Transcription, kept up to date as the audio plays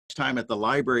time at the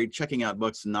library checking out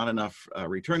books and not enough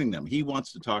returning them. He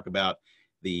wants to talk about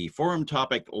the forum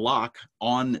topic lock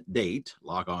on date,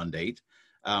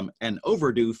 an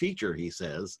overdue feature, he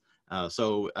says.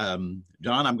 John,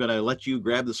 I'm going to let you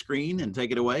grab the screen and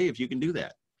take it away if you can do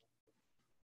that.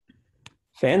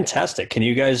 Fantastic. Can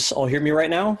you guys all hear me right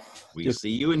now? We see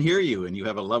you and hear you, and you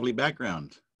have a lovely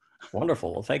background.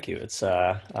 Wonderful. Well, thank you. It's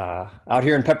out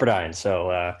here in Pepperdine,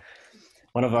 so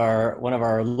one of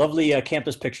our lovely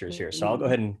campus pictures here. So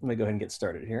let me go ahead and get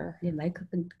started here.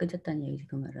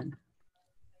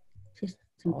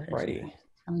 Alrighty.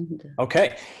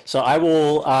 Okay, so I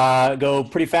will go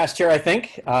pretty fast here, I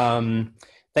think.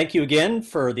 Thank you again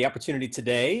for the opportunity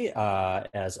today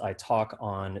as I talk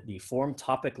on the forum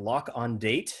topic lock on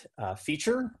date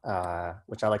feature,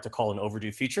 which I like to call an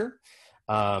overdue feature.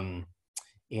 And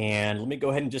let me go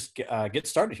ahead and just get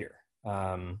started here.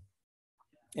 And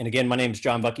again, my name is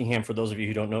John Buckingham. For those of you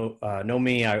who don't know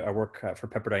me, I work for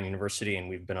Pepperdine University, and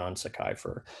we've been on Sakai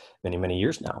for many, many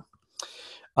years now.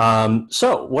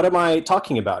 So what am I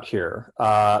talking about here?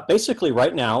 Basically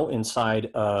right now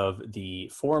inside of the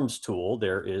forums tool,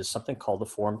 there is something called the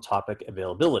forum topic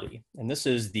availability. And this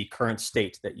is the current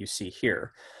state that you see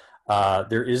here.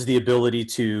 There is the ability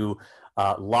to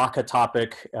lock a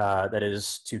topic, that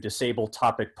is to disable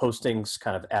topic postings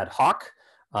kind of ad hoc.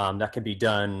 That can be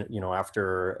done,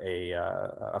 after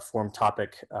a forum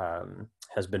topic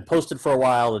has been posted for a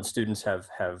while and students have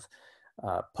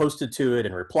posted to it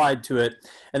and replied to it.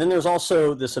 And then there's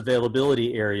also this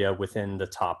availability area within the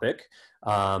topic.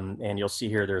 And you'll see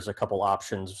here there's a couple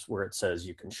options where it says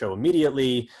you can show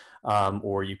immediately,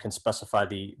 or you can specify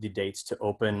the dates to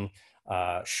open,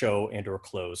 show, and or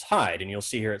close hide. And you'll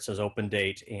see here it says open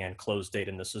date and close date,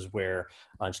 and this is where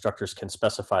instructors can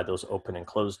specify those open and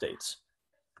close dates.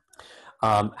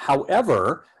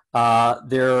 However,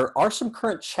 there are some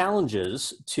current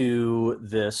challenges to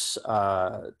this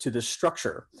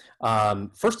structure.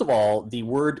 First of all, the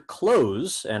word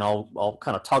close, and I'll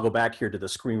kind of toggle back here to the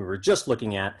screen we were just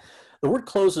looking at. The word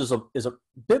close is a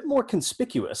bit more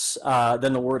conspicuous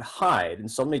than the word hide, and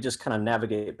so let me just kind of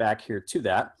navigate back here to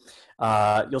that.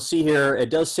 You'll see here it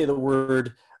does say the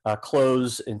word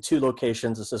close in two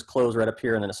locations. It says close right up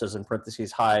here, and then it says in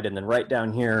parentheses hide, and then right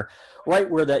down here, right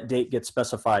where that date gets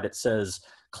specified, it says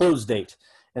close date.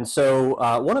 And so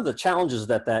one of the challenges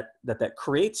that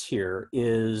creates here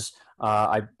is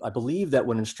I believe that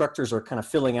when instructors are kind of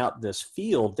filling out this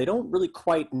field, they don't really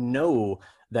quite know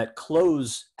that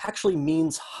close actually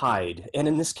means hide. And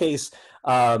in this case,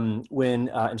 when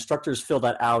instructors fill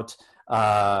that out,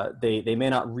 they may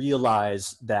not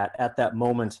realize that at that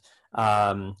moment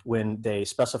when they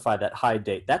specify that hide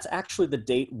date, that's actually the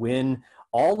date when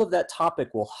all of that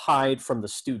topic will hide from the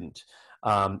student.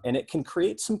 And it can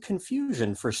create some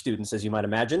confusion for students, as you might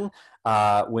imagine,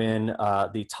 when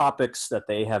the topics that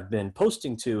they have been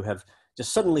posting to have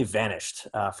just suddenly vanished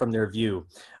from their view.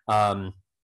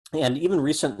 And even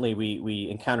recently, we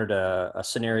encountered a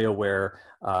scenario where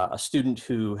a student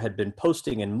who had been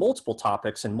posting in multiple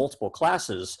topics in multiple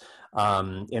classes,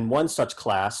 in one such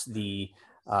class, the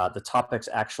topics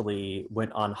actually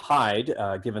went on hide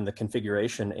given the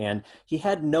configuration, and he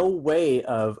had no way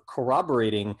of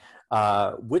corroborating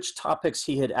which topics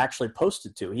he had actually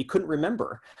posted to. He couldn't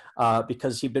remember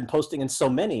because he'd been posting in so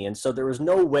many, and so there was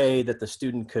no way that the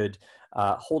student could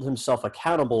hold himself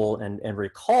accountable and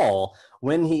recall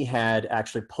when he had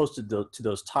actually posted to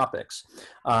those topics.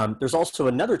 There's also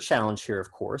another challenge here,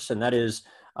 of course, and that is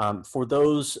for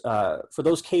those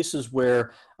cases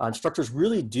where instructors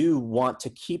really do want to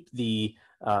keep the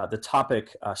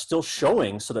topic still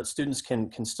showing so that students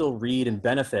can still read and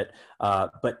benefit,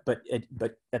 but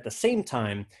at the same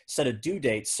time set a due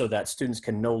date so that students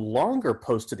can no longer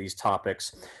post to these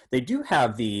topics. They do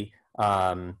have the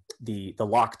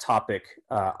lock topic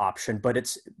option, but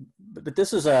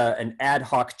this is an ad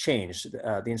hoc change.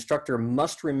 The instructor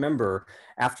must remember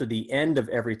after the end of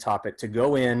every topic to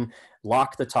go in,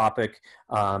 lock the topic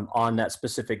on that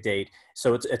specific date.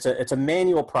 So it's a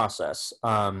manual process,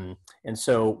 and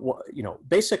so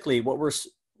basically what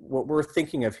we're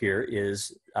thinking of here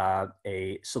is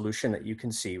a solution that you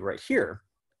can see right here.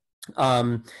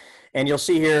 And you'll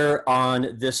see here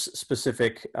on this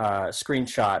specific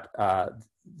screenshot,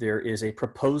 there is a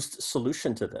proposed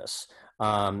solution to this.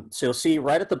 So you'll see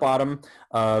right at the bottom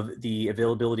of the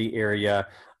availability area,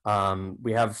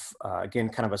 we have, again,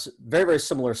 kind of a very, very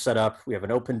similar setup. We have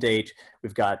an open date,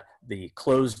 we've got the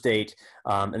close date,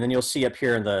 and then you'll see up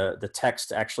here in the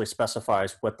text actually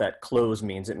specifies what that close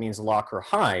means. It means lock or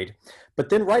hide. But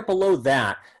then right below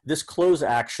that, this close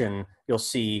action, you'll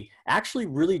see actually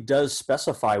really does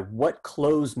specify what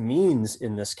close means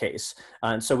in this case.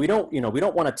 And so we don't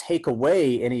want to take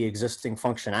away any existing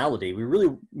functionality. We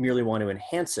really merely want to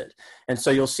enhance it. And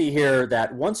so you'll see here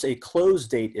that once a close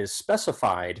date is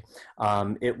specified,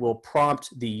 it will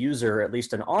prompt the user, at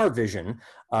least in our vision,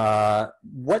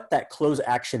 what that close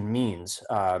action means.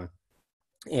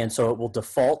 And so it will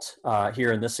default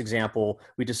here in this example.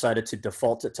 We decided to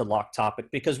default it to lock topic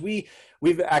because we've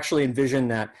actually envisioned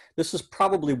that this is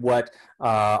probably what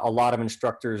a lot of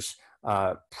instructors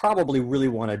probably really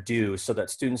want to do, so that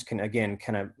students can, again,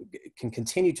 can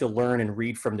continue to learn and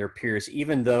read from their peers,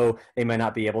 even though they may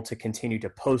not be able to continue to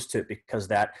post it because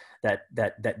that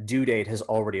due date has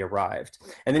already arrived.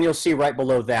 And then you'll see right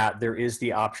below that there is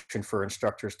the option for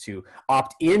instructors to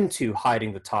opt into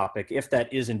hiding the topic if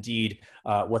that is indeed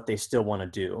what they still want to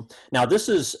do. Now, this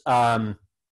is a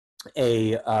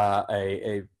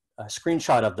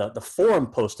screenshot of the forum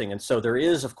posting, and so there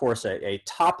is, of course, a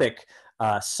topic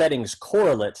settings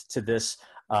correlate to this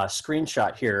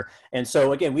screenshot here. And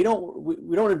so again, we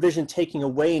don't envision taking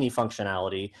away any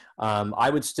functionality. I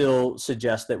would still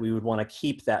suggest that we would want to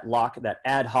keep that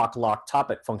ad hoc lock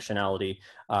topic functionality,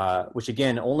 which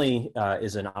again only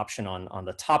is an option on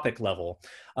the topic level.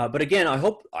 But again, I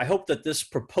hope that this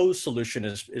proposed solution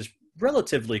is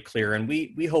relatively clear, and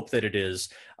we hope that it is,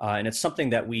 and it's something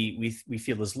that we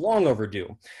feel is long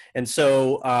overdue. And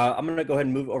so I'm going to go ahead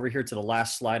and move over here to the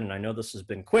last slide, and I know this has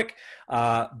been quick,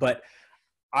 but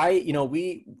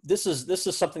this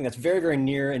is something that's very, very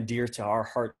near and dear to our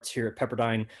hearts here at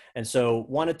Pepperdine, and so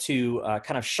wanted to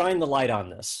kind of shine the light on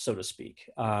this, so to speak.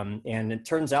 And it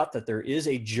turns out that there is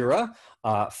a JIRA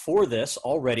for this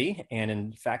already, and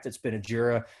in fact, it's been a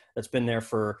JIRA that's been there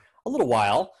for a little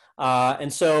while.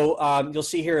 And so you'll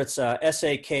see here it's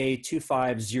SAK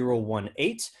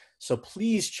 25018. So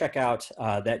please check out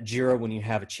that JIRA when you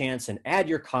have a chance and add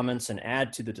your comments and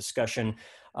add to the discussion.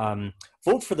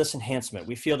 Vote for this enhancement.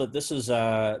 We feel that this is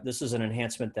an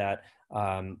enhancement that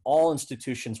all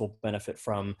institutions will benefit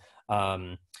from.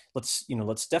 Let's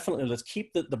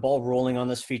keep the ball rolling on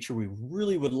this feature. We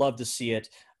really would love to see it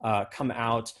come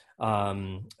out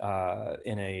in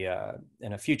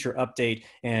a future update.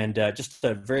 And just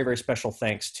a very, very special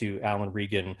thanks to Alan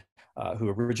Regan, who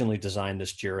originally designed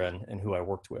this JIRA and who I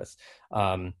worked with.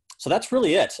 So that's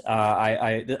really it.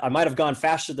 I might have gone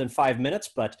faster than 5 minutes,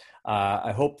 but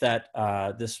I hope that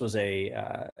this was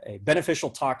a beneficial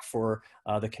talk for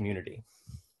the community.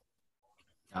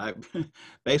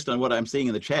 Based on what I'm seeing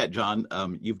in the chat, John,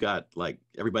 you've got like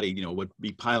everybody, would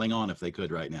be piling on if they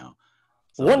could right now.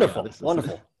 So, wonderful, yeah,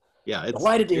 wonderful. Yeah, it's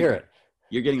delighted to hear it.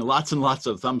 You're getting lots and lots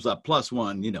of thumbs up,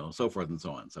 +1, so forth and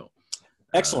so on. So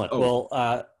excellent.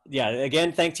 Well, yeah.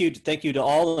 Again, thank you to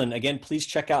all, and again, please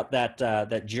check out that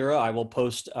JIRA. I will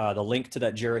post the link to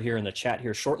that JIRA here in the chat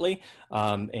here shortly.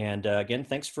 And again,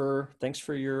 thanks for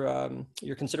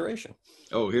your consideration.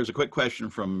 Oh, here's a quick question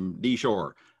from D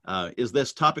Shore. Is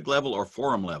this topic level or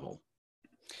forum level?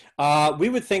 We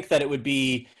would think that it would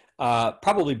be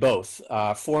probably both,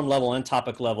 forum level and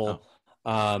topic level.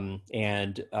 Oh.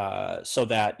 And so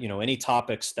that, any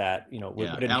topics that, would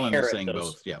inherit Alan is saying those.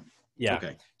 both. Yeah. Yeah.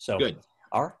 Okay. So good.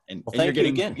 All right. And, well, and you're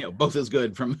getting, again. Both as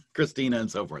good from Christina and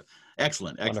so forth.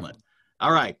 Excellent. Excellent. Wonderful.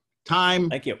 All right. Time.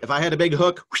 Thank you. If I had a big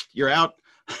hook, you're out.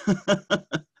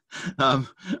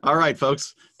 All right,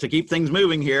 folks, to keep things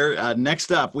moving here,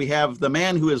 next up, we have the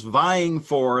man who is vying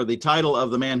for the title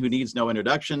of the man who needs no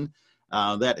introduction.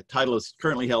 That title is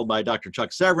currently held by Dr.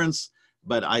 Chuck Severance,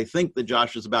 but I think that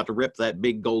Josh is about to rip that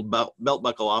big gold belt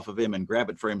buckle off of him and grab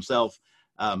it for himself.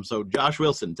 So Josh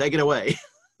Wilson, take it away.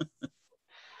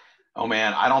 Oh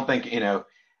man, I don't think,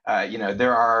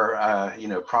 there are,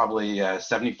 probably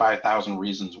 75,000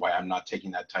 reasons why I'm not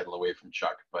taking that title away from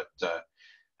Chuck, but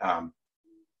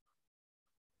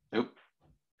nope.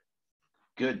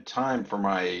 Good time for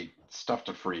my stuff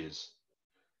to freeze.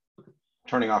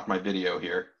 Turning off my video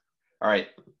here. All right.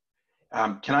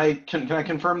 Can I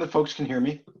confirm that folks can hear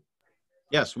me?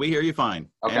 Yes, we hear you fine.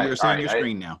 Okay. And we're seeing your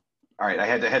screen now. All right. I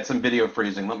had some video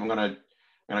freezing. I'm gonna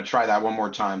try that one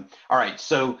more time. All right.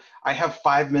 So I have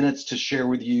 5 minutes to share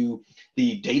with you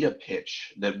the data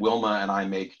pitch that Wilma and I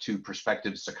make to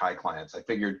prospective Sakai clients. I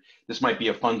figured this might be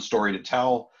a fun story to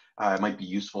tell. It might be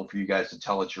useful for you guys to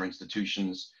tell at your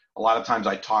institutions. A lot of times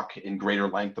I talk in greater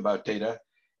length about data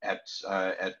at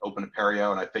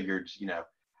openEquella, and I figured,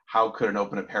 how could an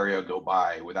openEquella go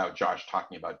by without Josh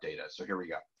talking about data? So here we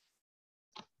go.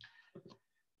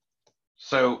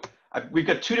 So we've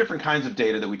got two different kinds of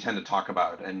data that we tend to talk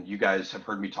about, and you guys have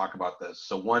heard me talk about this.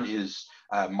 So one is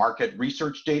market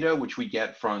research data, which we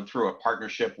get through a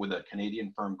partnership with a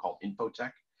Canadian firm called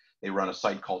Infotech. They run a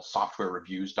site called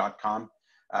softwarereviews.com,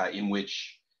 in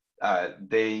which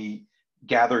they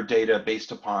gather data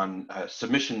based upon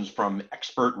submissions from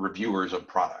expert reviewers of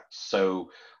products.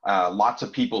 So lots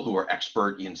of people who are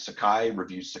expert in Sakai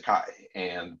review Sakai,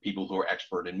 and people who are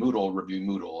expert in Moodle review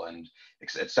Moodle, and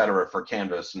et cetera, for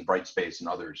Canvas and Brightspace and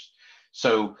others.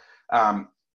 So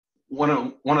one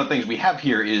of the things we have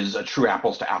here is a true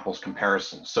apples to apples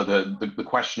comparison. So the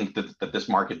question that this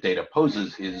market data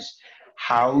poses is,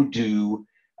 how do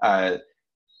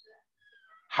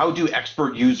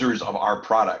expert users of our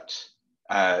product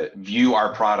view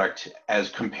our product as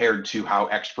compared to how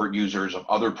expert users of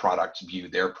other products view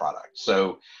their product?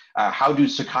 So how do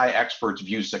Sakai experts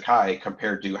view Sakai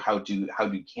compared to how do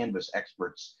Canvas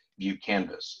experts view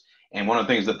Canvas? And one of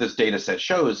the things that this data set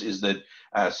shows is that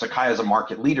Sakai is a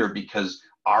market leader because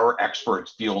our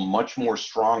experts feel much more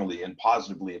strongly and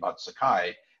positively about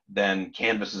Sakai than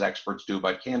Canvas's experts do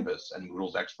about Canvas, and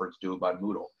Moodle's experts do about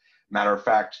Moodle. Matter of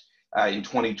fact, in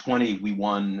 2020, we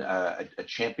won a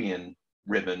champion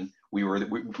ribbon. We were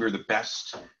the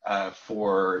best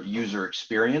for user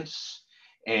experience.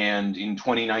 And in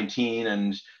 2019,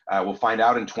 and we'll find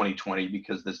out in 2020,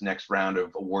 because this next round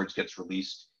of awards gets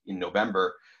released in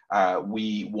November,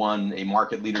 we won a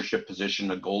market leadership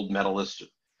position, a gold medalist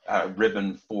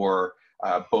ribbon for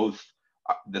both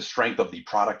the strength of the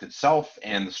product itself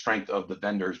and the strength of the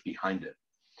vendors behind it.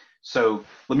 So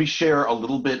let me share a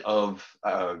little bit of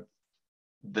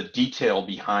the detail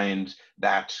behind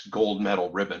that gold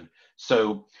medal ribbon.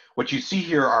 So what you see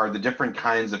here are the different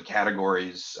kinds of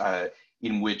categories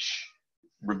in which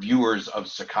reviewers of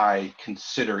Sakai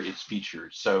consider its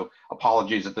features. So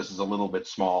apologies if this is a little bit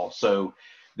small. So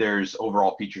there's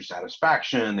overall feature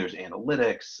satisfaction, there's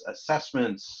analytics,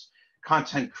 assessments,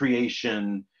 content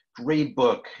creation,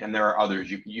 gradebook, and there are others.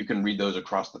 You can read those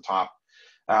across the top.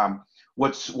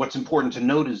 What's important to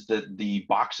note is that the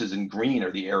boxes in green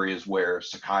are the areas where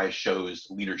Sakai shows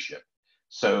leadership.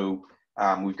 So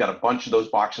we've got a bunch of those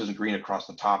boxes in green across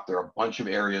the top. There are a bunch of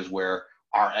areas where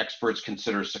our experts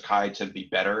consider Sakai to be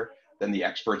better than the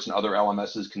experts in other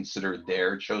LMSs consider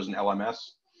their chosen LMS.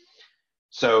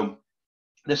 So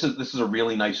this is a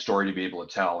really nice story to be able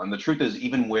to tell. And the truth is,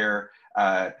 even where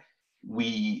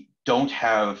we don't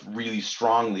have really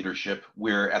strong leadership,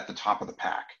 we're at the top of the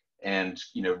pack, and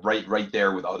right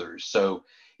there with others. So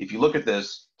if you look at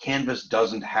this, Canvas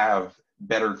doesn't have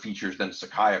better features than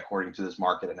Sakai according to this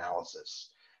market analysis.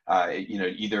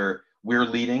 Either we're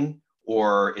leading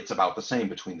or it's about the same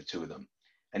between the two of them.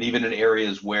 And even in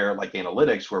areas where, like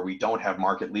analytics, where we don't have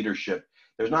market leadership,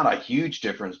 there's not a huge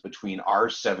difference between our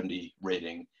 70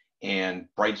 rating and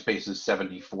Brightspace's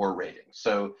 74 rating.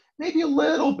 So maybe a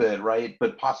little bit, right?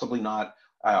 But possibly not,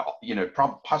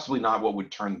 possibly not what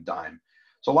would turn the dime.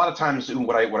 So a lot of times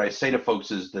what I say to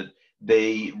folks is that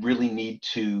they really need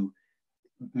to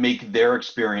make their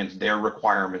experience, their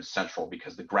requirements central,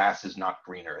 because the grass is not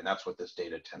greener. And that's what this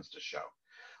data tends to show.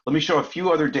 Let me show a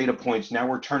few other data points. Now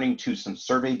we're turning to some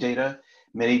survey data.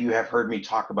 Many of you have heard me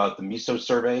talk about the MISO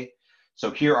survey.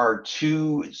 So here are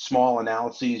two small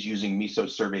analyses using MISO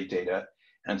survey data.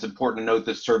 And it's important to note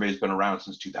this survey has been around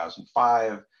since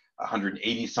 2005.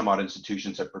 180 some odd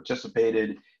institutions have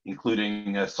participated,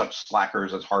 including such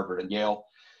slackers as Harvard and Yale.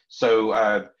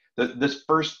 So this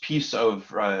first piece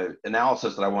of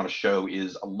analysis that I want to show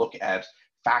is a look at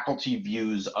faculty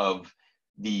views of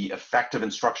the effect of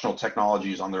instructional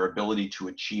technologies on their ability to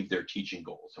achieve their teaching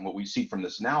goals. And what we see from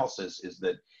this analysis is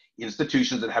that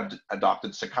institutions that have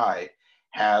adopted Sakai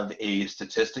have a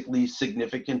statistically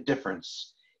significant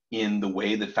difference in the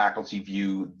way that faculty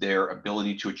view their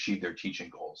ability to achieve their teaching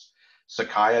goals.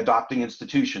 Sakai adopting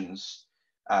institutions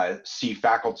see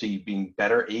faculty being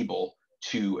better able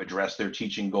to address their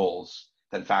teaching goals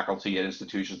than faculty at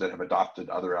institutions that have adopted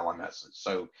other LMSs.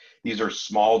 So these are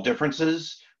small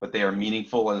differences, but they are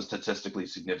meaningful and statistically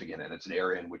significant, and it's an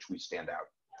area in which we stand out.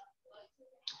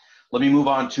 Let me move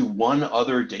on to one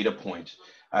other data point.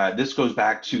 This goes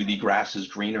back to the grass is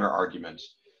greener argument.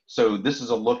 So this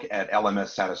is a look at LMS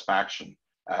satisfaction,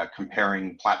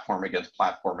 comparing platform against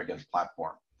platform against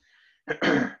platform.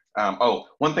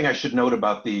 One thing I should note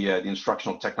about the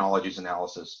instructional technologies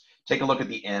analysis, take a look at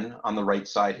the N on the right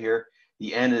side here.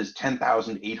 The N is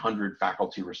 10,800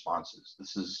 faculty responses.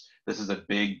 This is a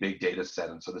big data set,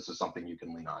 and so this is something you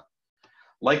can lean on.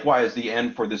 Likewise, the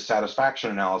N for this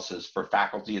satisfaction analysis, for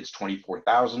faculty, it's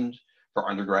 24,000. For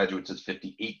undergraduates, it's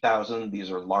 58,000.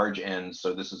 These are large N's,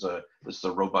 so this is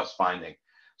a robust finding.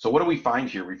 So what do we find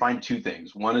here? We find two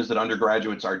things. One is that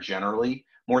undergraduates are generally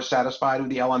more satisfied with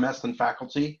the LMS than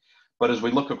faculty. But as we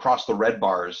look across the red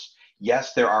bars,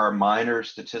 yes, there are minor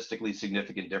statistically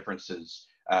significant differences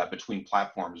between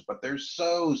platforms, but they're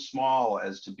so small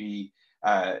as to be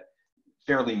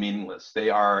fairly meaningless. They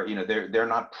are, they're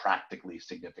not practically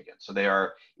significant. So they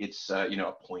are, it's a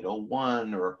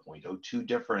 0.01 or a 0.02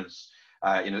 difference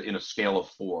in a scale of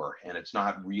 4, and it's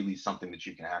not really something that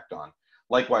you can act on.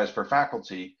 Likewise for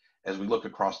faculty, as we look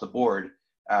across the board,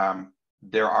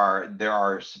 there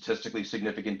are statistically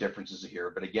significant differences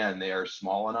here, but again, they are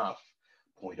small enough,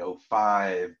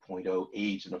 0.05,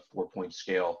 0.08 in a 4-point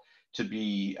scale, to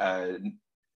be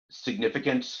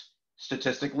significant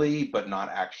statistically, but not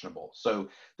actionable. So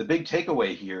the big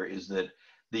takeaway here is that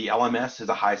the LMS is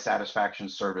a high satisfaction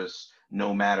service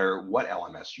no matter what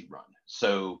LMS you run.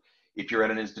 So if you're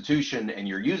at an institution and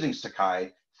you're using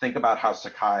Sakai, think about how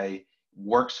Sakai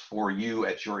works for you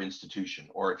at your institution.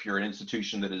 Or if you're an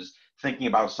institution that is thinking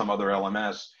about some other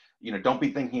LMS, don't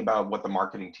be thinking about what the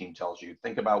marketing team tells you.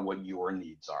 Think about what your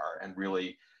needs are and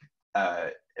really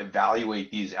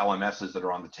evaluate these LMSs that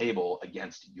are on the table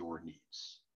against your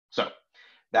needs. So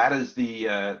that is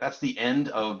that's the end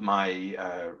of my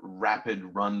rapid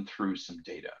run through some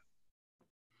data.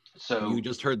 So you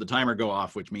just heard the timer go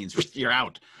off, which means you're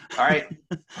out. All right,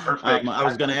 perfect. I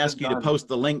was going to ask you to post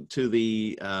the link to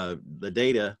the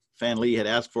data. Fan Lee had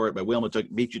asked for it, but Wilma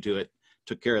beat you to it,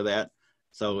 took care of that.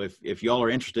 So if y'all are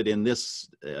interested in this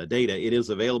data, it is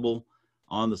available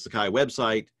on the Sakai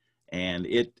website. And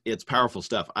it's powerful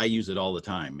stuff. I use it all the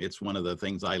time. It's one of the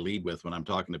things I lead with when I'm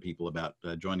talking to people about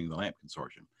joining the LAMP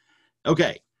Consortium.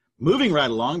 Okay, moving right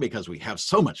along because we have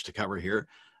so much to cover here.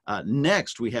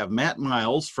 Next, we have Matt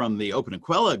Miles from the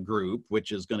openEquella group,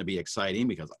 which is going to be exciting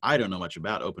because I don't know much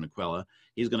about openEquella.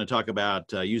 He's going to talk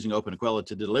about using openEquella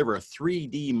to deliver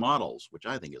 3D models, which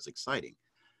I think is exciting.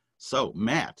 So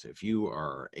Matt, if you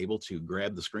are able to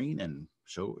grab the screen and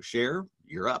share,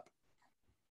 you're up.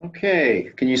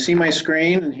 Okay, can you see my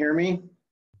screen and hear me?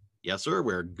 Yes, sir.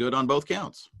 We're good on both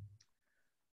counts.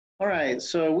 All right,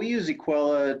 so we use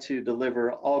Equella to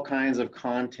deliver all kinds of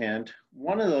content.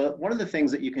 One of the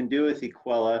things that you can do with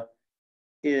Equella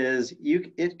is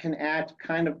it can act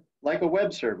kind of like a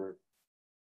web server.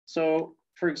 So,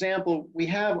 for example, we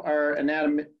have our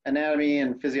anatomy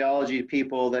and physiology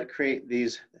people that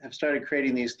have started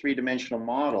creating these 3-dimensional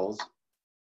models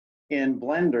in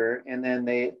Blender, and then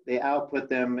they output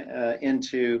them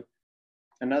into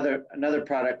another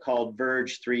product called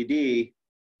Verge 3D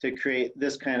to create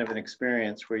this kind of an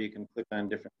experience where you can click on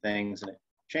different things and it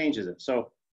changes it.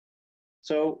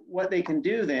 So what they can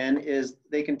do then is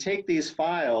they can take these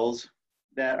files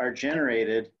that are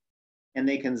generated and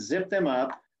they can zip them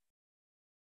up.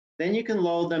 Then you can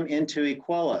load them into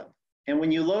Equella. And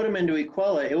when you load them into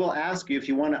Equella, it will ask you if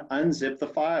you want to unzip the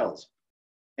files.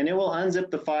 And it will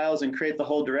unzip the files and create the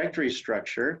whole directory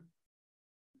structure.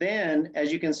 Then,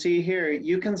 as you can see here,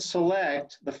 you can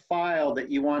select the file that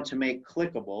you want to make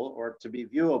clickable or to be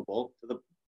viewable.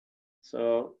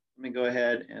 So let me go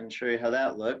ahead and show you how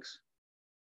that looks.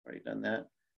 Already done that.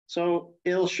 So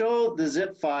it'll show the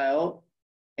zip file,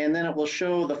 and then it will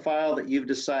show the file that you've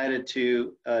decided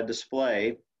to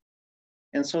display.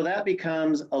 And so that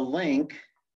becomes a link.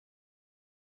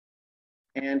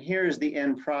 And here's the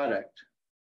end product.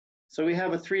 So we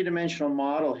have a 3-dimensional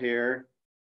model here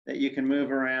that you can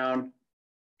move around,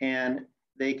 and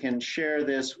they can share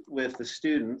this with the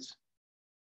students.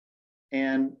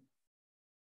 And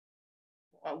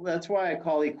that's why I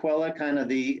call Equella kind of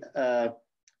the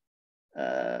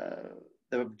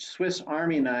Swiss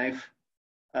Army knife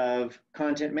of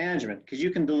content management, because you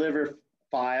can deliver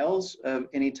files of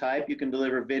any type, you can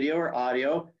deliver video or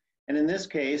audio, and in this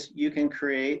case, you can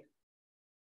create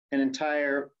an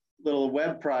entire little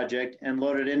web project and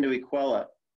load it into Equella.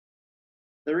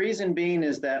 The reason being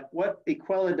is that what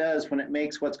Equella does when it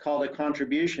makes what's called a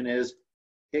contribution is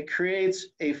it creates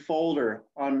a folder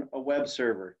on a web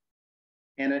server,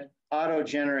 and it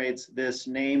auto-generates this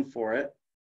name for it.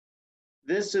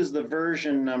 This is the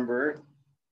version number,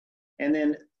 and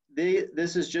then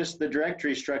this is just the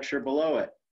directory structure below it.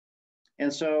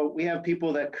 And so we have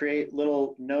people that create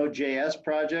little Node.js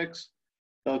projects.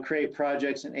 They'll create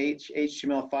projects in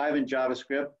HTML5 and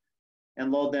JavaScript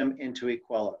and load them into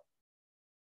Equella.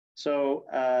 So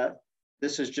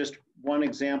this is just one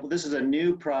example. This is a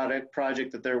new project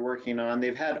that they're working on.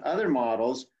 They've had other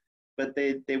models, but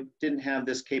they didn't have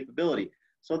this capability.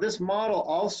 So this model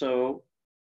also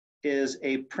is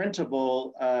a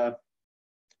printable,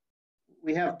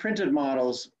 we have printed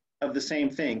models of the same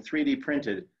thing, 3D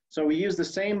printed. So we use the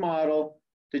same model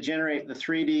to generate the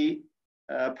 3D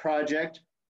project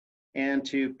and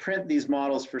to print these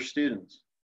models for students.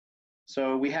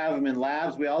 So we have them in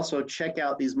labs. We also check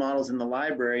out these models in the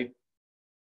library.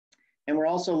 And we're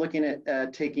also looking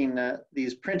at taking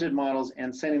these printed models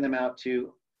and sending them out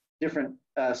to different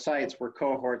sites where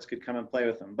cohorts could come and play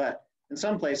with them. But in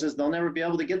some places, they'll never be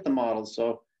able to get the models.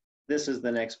 So this is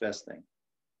the next best thing.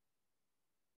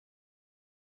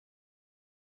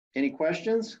 Any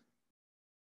questions?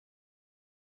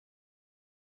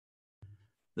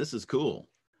 This is cool.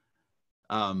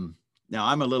 Now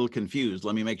I'm a little confused.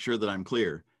 Let me make sure that I'm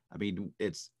clear. I mean,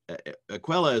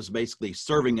 Aquella is basically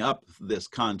serving up this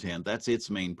content. That's its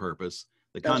main purpose.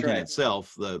 The content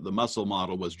itself, the muscle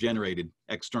model, was generated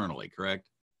externally, correct?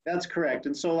 That's correct.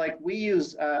 And so like we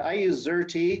use, I use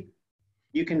Xerte.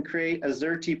 You can create a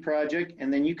Xerte project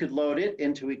and then you could load it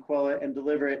into Aquella and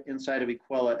deliver it inside of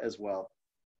Aquella as well.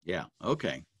 Yeah,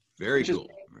 okay, very cool.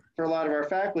 For a lot of our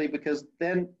faculty, because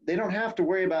then they don't have to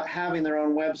worry about having their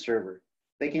own web server.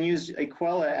 They can use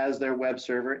Aquella as their web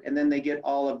server, and then they get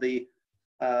all of the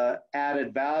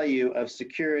added value of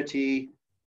security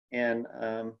and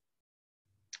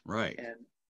right,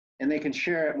 and they can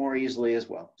share it more easily as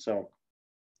well. So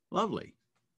lovely.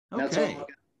 Okay,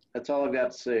 that's all I've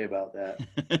got to say about that.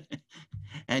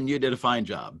 And you did a fine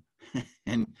job,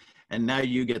 and now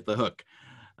you get the hook.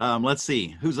 Let's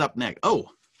see who's up next. Oh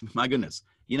my goodness,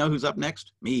 you know who's up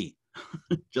next? Me.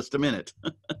 Just a minute.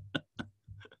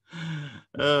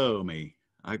 Oh me,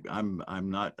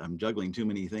 I'm juggling too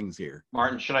many things here.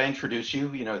 Martin, should I introduce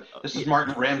you? You know, this is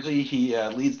Martin Ramsay. He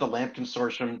leads the LAMP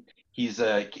Consortium. He's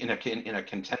in a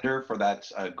contender for that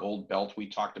gold belt we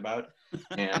talked about,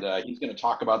 and he's going to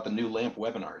talk about the new LAMP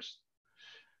webinars.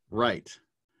 Right,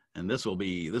 and this will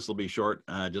be short.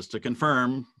 Just to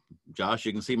confirm, Josh,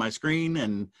 you can see my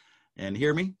screen and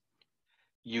hear me.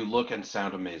 You look and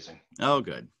sound amazing. Oh,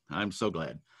 good. I'm so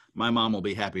glad. My mom will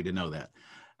be happy to know that.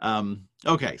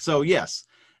 Okay, so yes,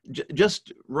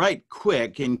 just right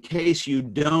quick, in case you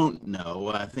don't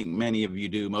know, I think many of you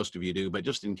do, most of you do, but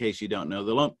just in case you don't know,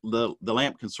 the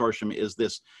LAMP Consortium is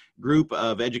this group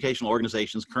of educational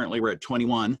organizations, currently we're at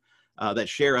 21, that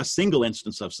share a single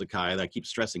instance of Sakai. I keep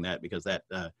stressing that because that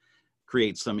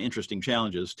creates some interesting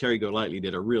challenges. Terry Golightly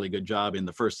did a really good job in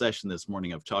the first session this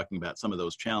morning of talking about some of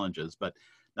those challenges, but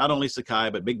not only Sakai,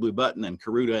 but Big Blue Button and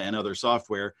Karuta and other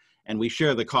software. And we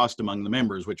share the cost among the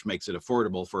members, which makes it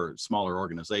affordable for smaller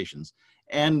organizations.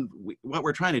 And what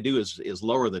we're trying to do is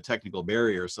lower the technical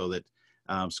barrier so that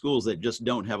schools that just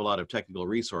don't have a lot of technical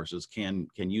resources can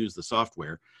use the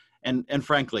software. And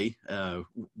frankly,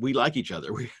 we like each other.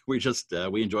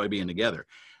 We enjoy being together.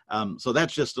 So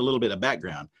that's just a little bit of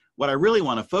background. What I really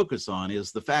want to focus on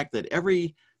is the fact that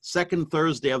every second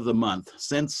Thursday of the month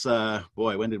since,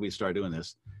 boy, when did we start doing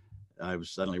this? I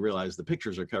suddenly realized the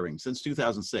pictures are covering since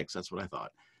 2006. That's what I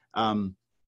thought.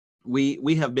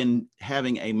 We have been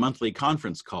having a monthly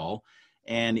conference call.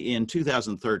 And in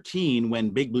 2013,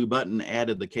 when Big Blue Button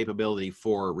added the capability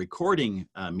for recording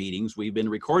meetings, we've been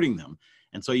recording them.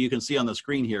 And so you can see on the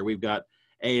screen here, we've got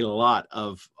a lot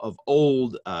of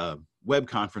old web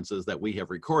conferences that we have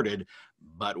recorded.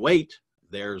 But wait,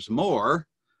 there's more.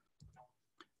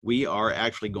 We are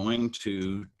actually going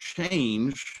to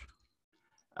change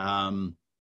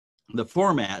the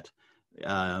format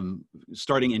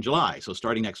starting in July, so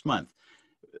starting next month.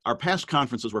 Our past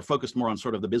conferences were focused more on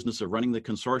sort of the business of running the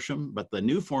consortium, but the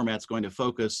new format's going to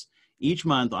focus each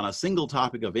month on a single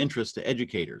topic of interest to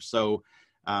educators. So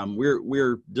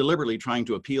we're deliberately trying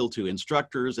to appeal to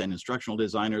instructors and instructional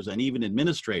designers and even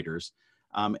administrators.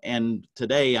 And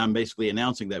today I'm basically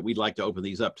announcing that we'd like to open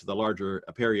these up to the larger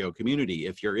Apereo community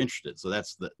if you're interested. So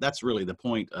that's really the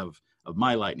point of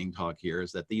my lightning talk here,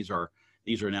 is that these are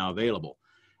now available.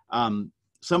 Some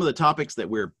of the topics that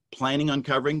we're planning on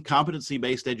covering: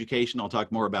 competency-based education. I'll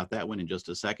talk more about that one in just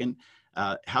a second.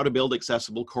 How to build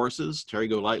accessible courses. Terry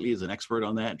Golightly is an expert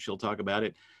on that. She'll talk about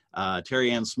it. Terry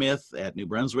Ann Smith at New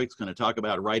Brunswick is going to talk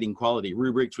about writing quality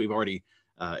rubrics. We've already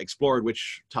explored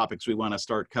which topics we want to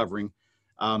start covering.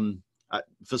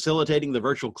 Facilitating the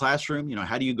virtual classroom. You know,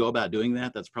 how do you go about doing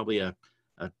that? That's probably a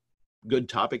good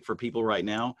topic for people right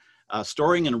now.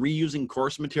 Storing and reusing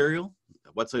course material.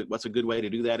 What's a good way to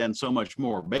do that, and so much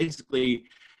more. Basically,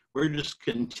 we're just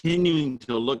continuing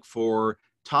to look for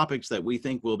topics that we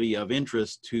think will be of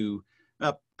interest to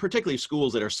particularly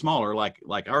schools that are smaller,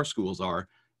 like our schools are,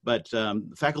 but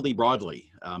faculty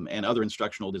broadly and other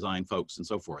instructional design folks and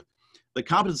so forth. The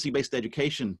competency-based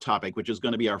education topic, which is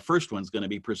going to be our first one, is going to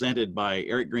be presented by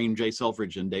Eric Green, Jay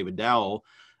Selfridge, and David Dowell,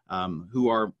 who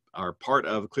are part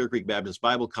of Clear Creek Baptist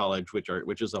Bible College,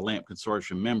 which is a LAMP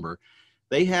Consortium member.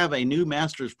 They have a new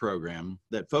master's program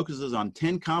that focuses on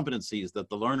 10 competencies that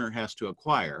the learner has to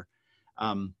acquire.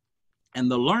 And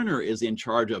the learner is in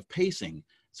charge of pacing.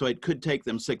 So it could take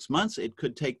them 6 months, it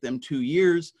could take them 2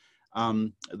 years.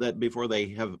 that before they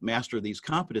have mastered these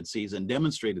competencies and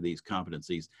demonstrated these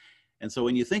competencies. And so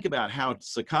when you think about how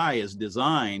Sakai is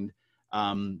designed,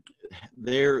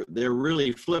 they're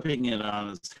really flipping it on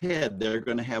its head. They're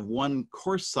going to have one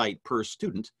course site per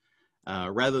student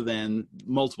rather than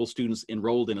multiple students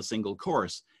enrolled in a single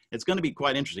course. It's going to be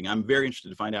quite interesting. I'm very interested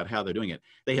to find out how they're doing it.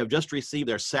 They have just received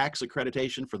their SACS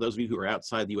accreditation. For those of you who are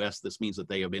outside the US, this means that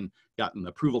they have gotten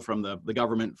approval from the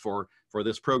government for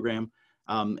this program.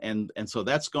 And so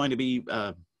that's going to be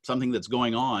something that's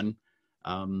going on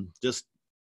just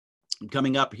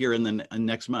coming up here in the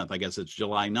next month. I guess it's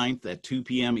July 9th at 2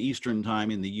 p.m. Eastern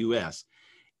time in the US.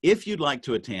 If you'd like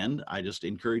to attend, I just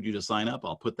encourage you to sign up.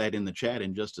 I'll put that in the chat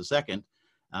in just a second.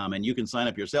 And you can sign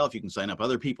up yourself. You can sign up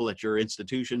other people at your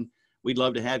institution. We'd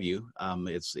love to have you.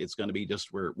 It's going to be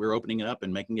just, we're opening it up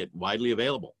and making it widely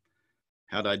available.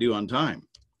 How'd I do on time?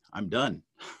 I'm done.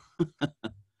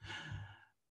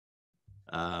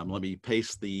 Let me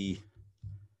paste the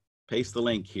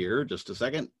link here just a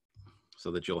second so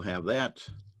that you'll have that.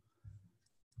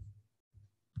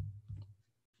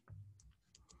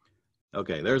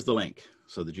 Okay, there's the link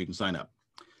so that you can sign up.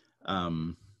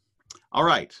 All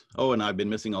right. Oh, and I've been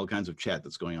missing all kinds of chat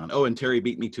that's going on. Oh, and Terry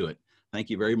beat me to it. Thank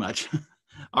you very much.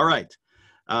 All right.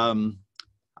 I'm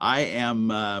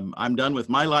done with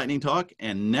my lightning talk.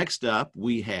 And next up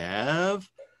we have,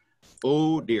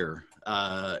 oh dear.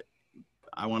 I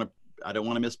don't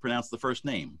want to mispronounce the first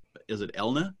name. Is it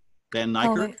Elne? Ben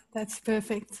Niekerk? Oh, that's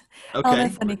perfect. Okay. Elne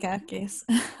van Niekerk, yes.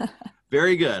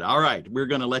 Very good. All right. We're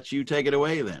going to let you take it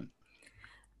away then.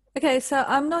 Okay, so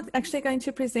I'm not actually going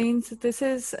to present. This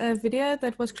is a video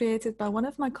that was created by one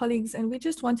of my colleagues, and we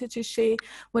just wanted to share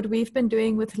what we've been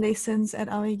doing with lessons at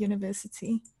our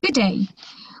university. Good day.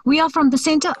 We are from the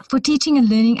Centre for Teaching and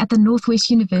Learning at the Northwest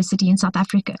University in South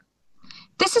Africa.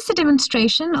 This is a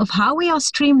demonstration of how we are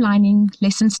streamlining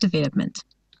lessons development.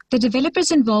 The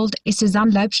developers involved is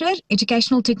Suzanne Loubser,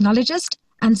 educational technologist,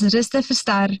 and Zarista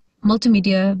Verstar,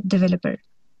 multimedia developer.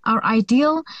 Our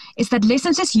ideal is that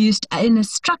lessons is used in a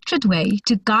structured way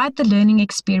to guide the learning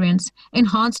experience,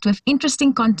 enhanced with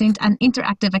interesting content and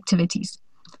interactive activities.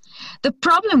 The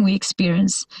problem we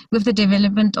experience with the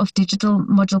development of digital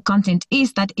module content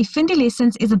is that Effendi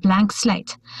Lessons is a blank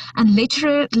slate, and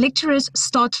lecturers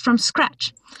start from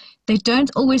scratch. They don't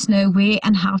always know where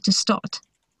and how to start.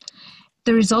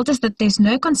 The result is that there's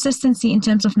no consistency in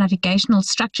terms of navigational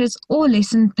structures or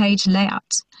lesson page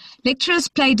layouts. Lecturers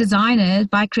play designer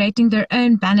by creating their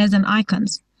own banners and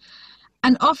icons.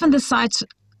 And often the sites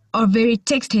are very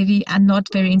text-heavy and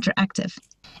not very interactive.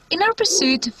 In our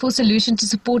pursuit for solutions to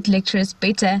support lecturers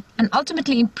better and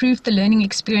ultimately improve the learning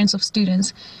experience of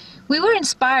students, we were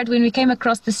inspired when we came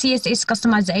across the CSS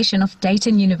customization of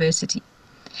Dayton University.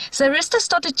 So Arista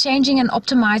started changing and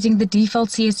optimizing the default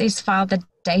CSS file that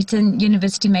Dayton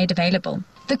University made available.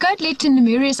 The code led to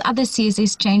numerous other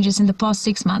CSS changes in the past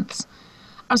 6 months.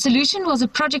 Our solution was a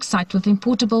project site with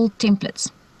importable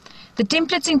templates. The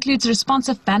templates include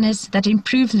responsive banners that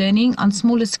improve learning on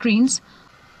smaller screens.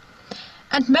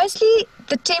 And mostly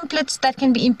the templates that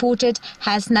can be imported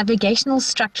has navigational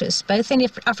structures, both in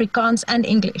Afrikaans and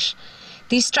English.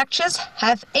 These structures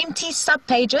have empty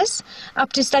sub-pages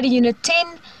up to study unit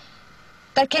 10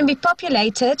 that can be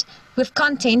populated with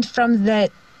content from the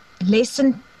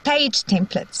lesson page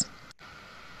templates.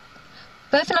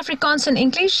 Both in Afrikaans and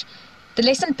English, the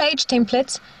lesson page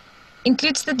templates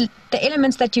includes the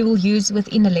elements that you will use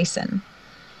within a lesson.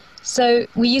 So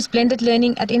we use blended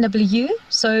learning at NWU,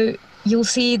 so you'll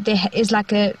see there is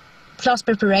like a class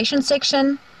preparation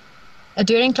section, a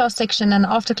during class section and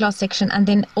after class section, and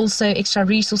then also extra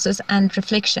resources and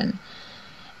reflection.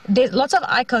 There's lots of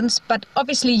icons, but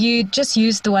obviously you just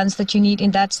use the ones that you need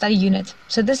in that study unit.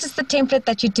 So this is the template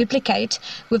that you duplicate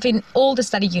within all the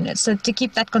study units, so to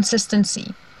keep that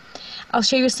consistency. I'll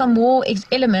show you some more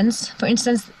elements. For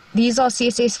instance, these are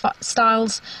CSS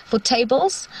styles for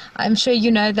tables. I'm sure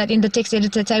you know that in the text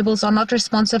editor, tables are not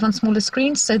responsive on smaller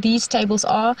screens, so these tables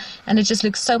are, and it just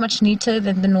looks so much neater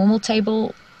than the normal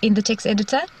table in the text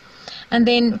editor. And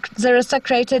then Zarista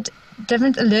created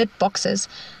different alert boxes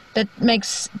that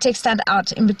makes text stand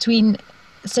out in between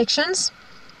sections.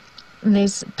 And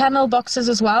there's panel boxes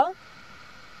as well.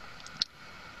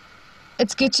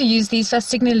 It's good to use these for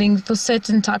signaling for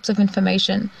certain types of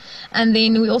information. And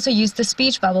then we also use the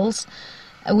speech bubbles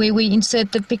where we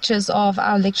insert the pictures of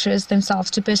our lecturers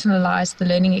themselves to personalize the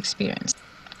learning experience.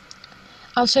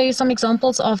 I'll show you some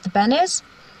examples of the banners.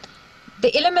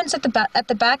 The elements at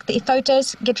the back, the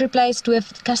photos, get replaced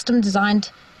with custom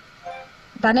designed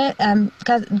banner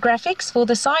graphics for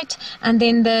the site, and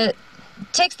then the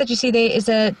text that you see there is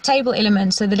a table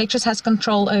element, so the lecturer has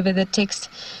control over the text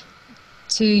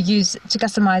to use to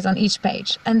customize on each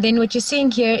page. And then what you're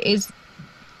seeing here is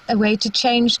a way to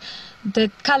change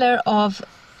the color of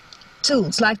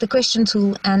tools like the question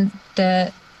tool and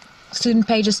the student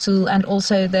pages tool and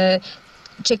also the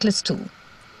checklist tool.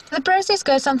 The process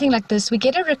goes something like this. We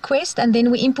get a request and then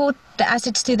we import the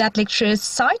assets to that lecturer's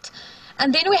site.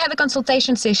 And then we have a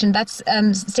consultation session. That's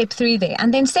step 3 there.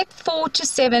 And then step 4 to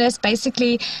 7 is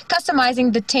basically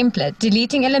customizing the template,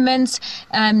 deleting elements,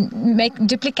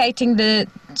 duplicating the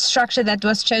structure that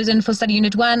was chosen for study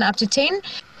unit 1 up to 10.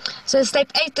 So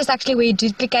step 8 is actually where you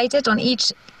duplicate it on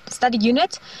each study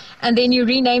unit, and then you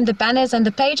rename the banners and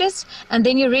the pages, and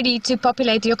then you're ready to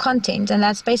populate your content. And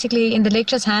that's basically in the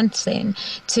lecturer's hands then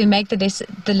to make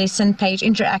the lesson page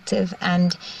interactive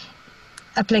and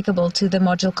applicable to the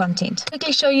module content. I'll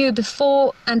quickly show you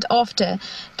before and after.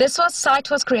 This site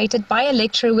was created by a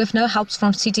lecturer with no help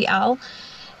from CTL,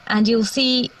 and you'll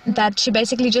see that she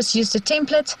basically just used a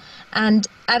template and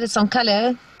added some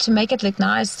color to make it look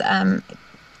nice.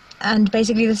 And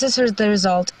basically this is the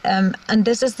result, and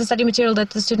this is the study material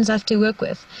that the students have to work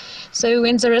with. So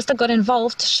when Zarista got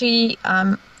involved, she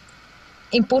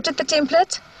imported the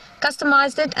template,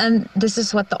 customized it, and this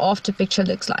is what the after picture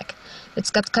looks like.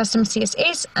 It's got custom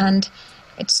CSS, and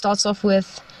it starts off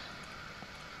with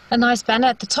a nice banner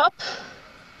at the top,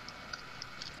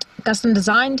 custom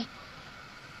designed,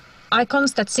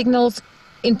 icons that signals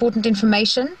important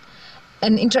information,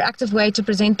 an interactive way to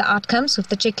present the outcomes with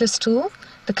the checklist tool.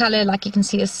 The color, like you can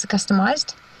see, is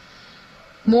customized.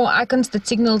 More icons that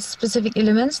signal specific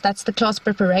elements. That's the class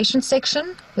preparation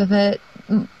section with a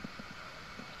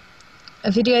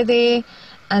video there,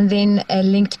 and then a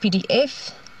linked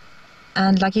PDF.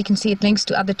 And like you can see, it links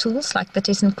to other tools like the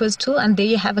test and quiz tool, and there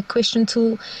you have a question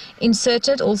tool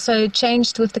inserted, also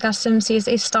changed with the custom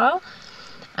CSS style.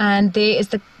 And there is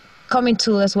the comment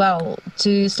tool as well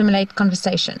to stimulate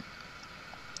conversation.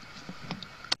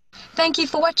 Thank you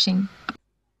for watching.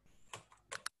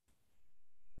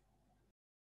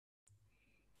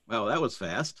 Well, that was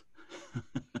fast.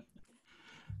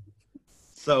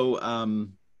 So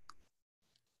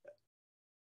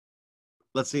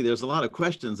let's see, there's a lot of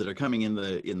questions that are coming in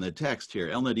the text here.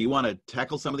 Elne, do you want to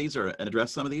tackle some of these or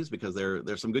address some of these? Because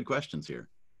there's some good questions here.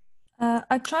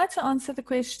 I tried to answer the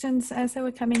questions as they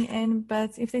were coming in,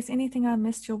 but if there's anything I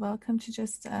missed, you're welcome to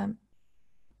just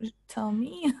tell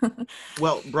me.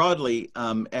 Well, broadly,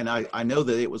 and I know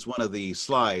that it was one of the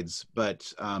slides,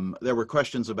 but there were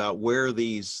questions about where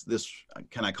this,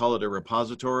 can I call it a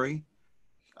repository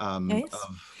Yes.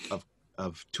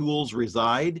 of tools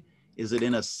reside? Is it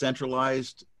in a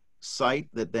centralized site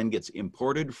that then gets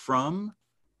imported from,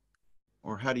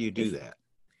 or how do you do that?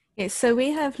 Yes, so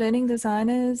we have learning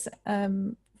designers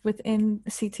within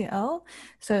CTL.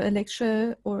 So a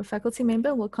lecturer or a faculty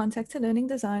member will contact a learning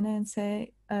designer and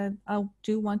say, I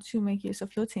do want to make use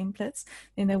of your templates.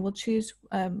 Then they will choose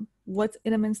what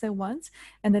elements they want,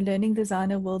 and the learning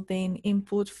designer will then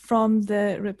import from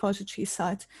the repository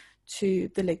site to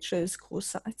the lecturer's course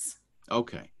sites.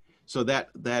 Okay. So that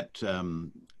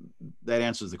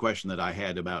answers the question that I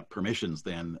had about permissions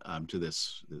then to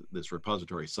this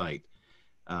repository site.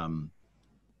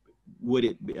 Would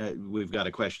it, we've got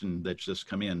a question that's just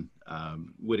come in.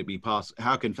 Would it be possible,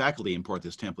 how can faculty import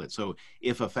this template? So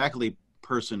if a faculty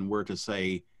person were to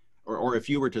say, or if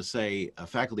you were to say a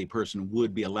faculty person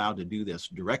would be allowed to do this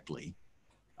directly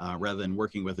rather than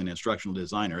working with an instructional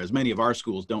designer, as many of our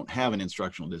schools don't have an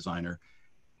instructional designer,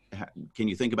 can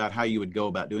you think about how you would go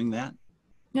about doing that?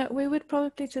 Yeah, we would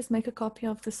probably just make a copy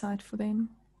of the site for them.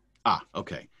 Ah,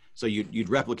 okay. So you'd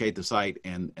replicate the site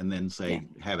and then say,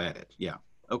 yeah, have at it. Yeah.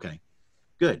 Okay.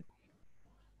 Good.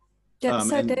 Yeah.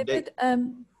 So David,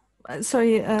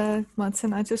 sorry,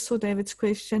 Martin, I just saw David's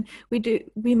question.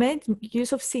 We made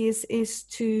use of CSS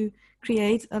to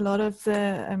create a lot of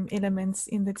the elements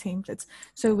in the templates.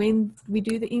 So when we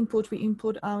do the import, we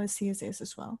import our CSS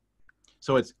as well.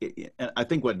 So I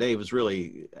think what Dave is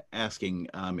really asking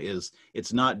is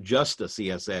it's not just a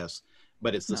CSS,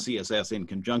 but it's the CSS in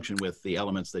conjunction with the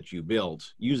elements that you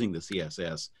built using the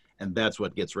CSS, and that's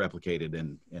what gets replicated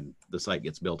and the site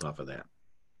gets built off of that.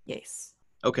 Yes.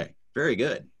 Okay, very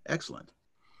good. Excellent.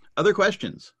 Other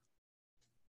questions?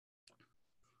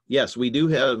 Yes, we do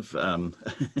have,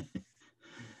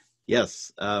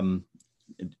 yes,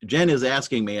 Jen is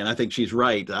asking me, and I think she's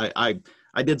right.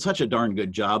 I did such a darn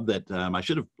good job that I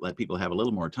should have let people have a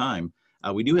little more time.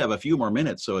 We do have a few more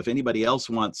minutes, so if anybody else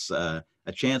wants a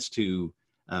chance to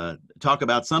talk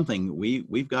about something,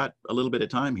 we've got a little bit of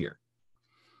time here.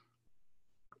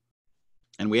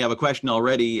 And we have a question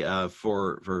already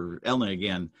for Elne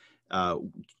again.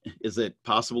 Is it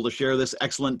possible to share this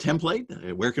excellent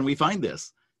template? Where can we find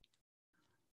this?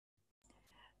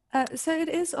 So it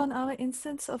is on our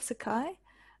instance of Sakai,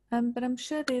 but I'm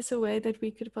sure there's a way that we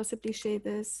could possibly share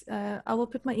this. I will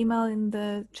put my email in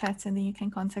the chat and then you can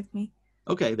contact me.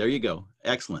 Okay, there you go.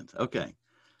 Excellent. Okay.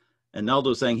 And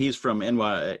Naldo's saying he's from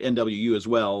NWU as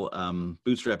well.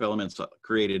 Bootstrap Elements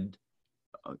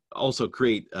also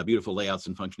create beautiful layouts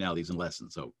and functionalities and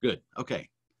lessons. So good. Okay.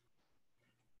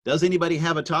 Does anybody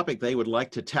have a topic they would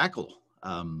like to tackle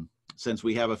since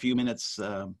we have a few minutes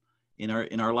in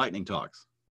our lightning talks?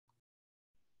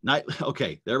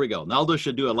 Okay, there we go. Naldo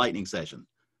should do a lightning session.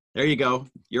 There you go.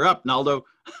 You're up, Naldo.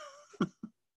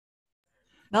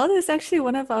 Naldo is actually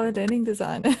one of our learning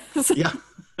designers. Yeah,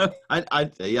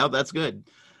 yeah, that's good.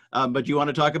 But you want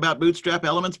to talk about Bootstrap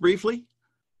Elements briefly?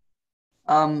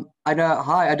 I know.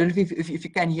 Hi, I don't know if you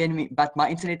can hear me, but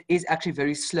my internet is actually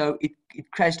very slow. It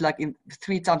crashed like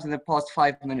 3 times in the past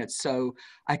 5 minutes, so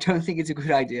I don't think it's a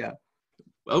good idea.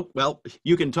 Oh, well,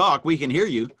 you can talk. We can hear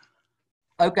you.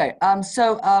 Okay.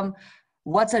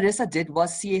 What Sarissa did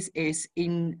was CSS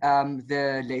in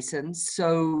the lessons.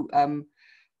 So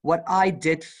what I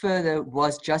did further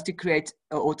was just to create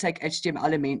or take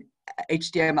HTML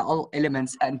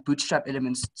elements and Bootstrap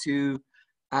elements to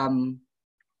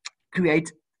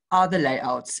create other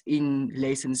layouts in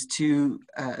lessons to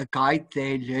guide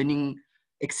their learning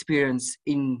experience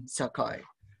in Sakai.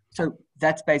 So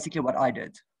that's basically what I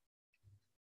did.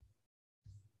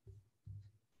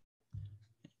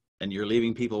 And you're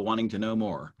leaving people wanting to know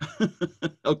more.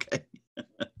 Okay.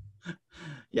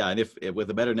 Yeah, and if with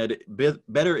a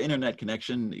better internet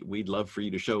connection, we'd love for you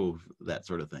to show that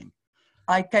sort of thing.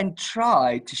 I can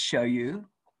try to show you.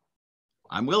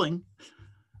 I'm willing.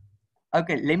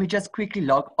 Okay, let me just quickly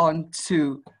log on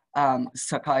to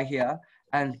Sakai here,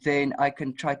 and then I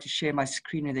can try to share my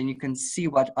screen, and then you can see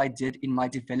what I did in my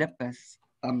developers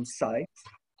site.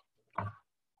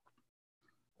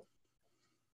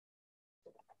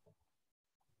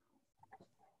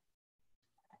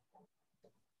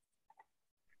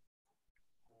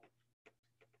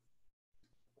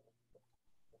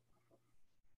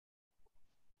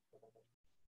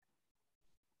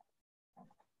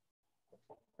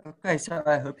 Okay, so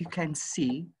I hope you can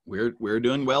see. We're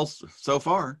doing well so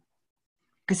far.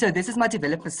 Okay, so this is my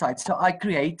developer site. So I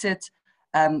created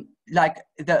like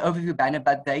the overview banner,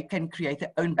 but they can create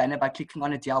their own banner by clicking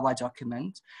on a DIY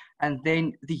document. And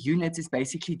then the unit is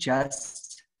basically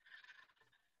just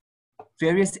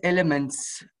various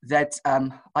elements that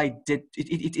I did.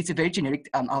 It's a very generic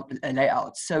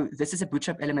layout. So this is a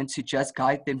Bootstrap element to just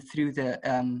guide them through the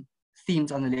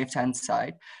themes on the left-hand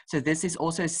side. So this is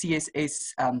also a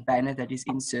CSS banner that is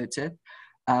inserted.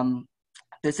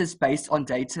 This is based on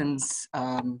Dayton's,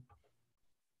 how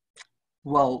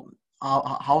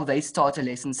they start a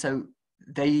lesson. So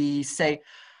they say,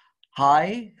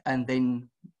 hi, and then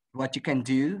what you can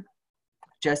do,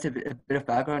 just a bit of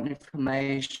background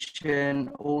information,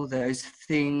 all those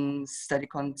things, study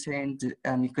content.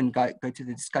 You can go to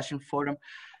the discussion forum.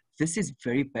 This is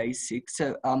very basic.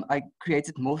 So I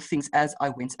created more things as I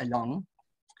went along.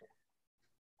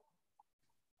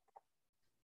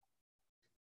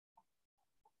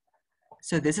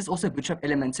 So this is also a Bootstrap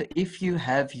element. So if you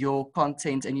have your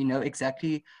content and you know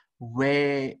exactly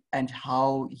where and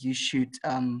how you should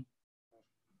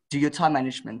do your time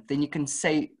management, then you can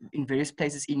say in various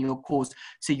places in your course,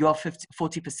 so you are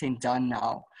 40% done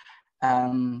now.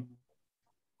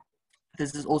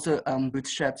 This is also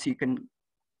Bootstrap, so you can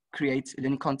create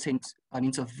learning content by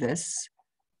means of this,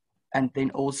 and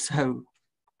then also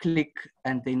click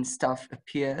and then stuff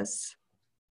appears.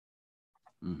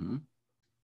 Mm-hmm.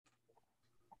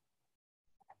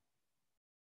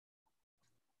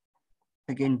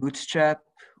 Again, Bootstrap,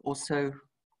 also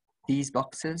these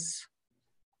boxes.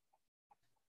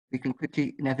 We can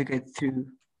quickly navigate through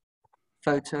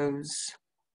photos.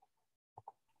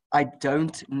 I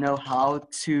don't know how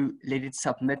to let it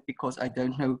submit because I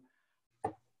don't know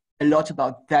a lot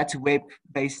about that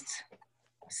web-based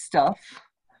stuff.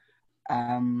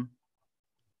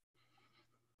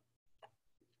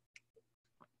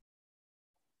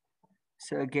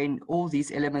 So again, all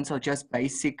these elements are just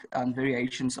basic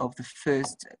variations of the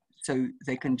first, so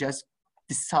they can just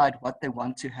decide what they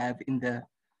want to have in their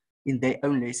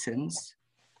own lessons.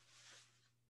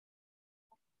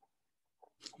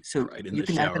 So right in you the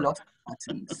can shower. add a lot of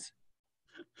buttons.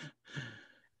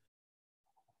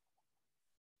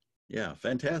 Yeah,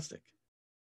 fantastic.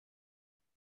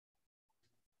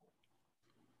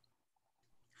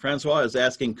 Francois is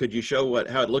asking, could you show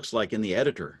how it looks like in the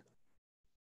editor?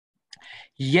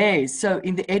 Yeah, so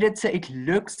in the editor, it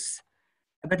looks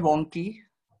a bit wonky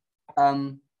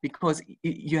because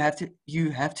you have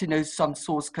to know some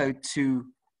source code to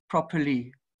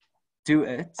properly do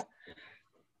it.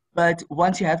 But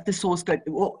once you have the source code,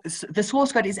 well, the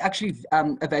source code is actually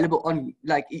available on,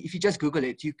 like, if you just Google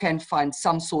it, you can find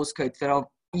some source codes that are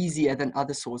easier than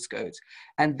other source codes.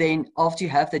 And then after you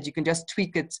have that, you can just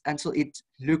tweak it until it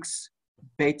looks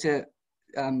better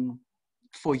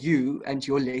for you and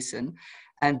your lesson.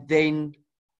 And then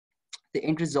the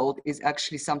end result is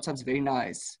actually sometimes very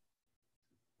nice.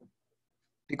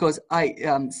 Because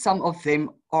some of them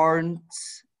aren't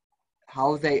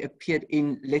how they appeared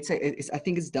in, let's say, I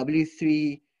think it's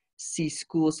W3C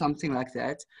school, something like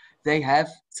that. They have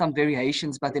some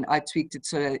variations, but then I tweaked it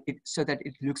so that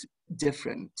it looks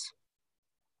different.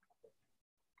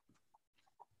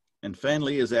 And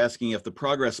Fanley is asking if the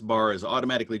progress bar is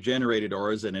automatically generated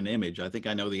or is it an image? I think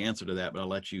I know the answer to that, but I'll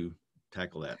let you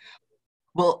tackle that.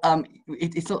 Well,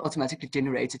 it's not automatically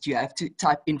generated. You have to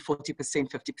type in 40%,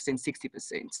 50%,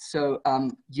 60%. So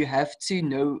you have to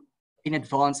know in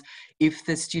advance if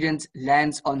the student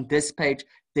lands on this page,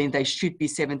 then they should be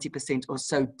 70% or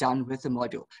so done with the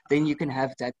module. Then you can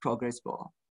have that progress bar.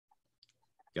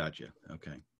 Gotcha.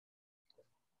 Okay.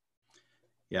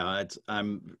 Yeah,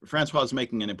 Francois is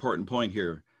making an important point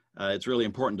here. It's really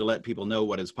important to let people know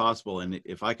what is possible. And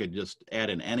if I could just add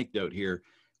an anecdote here,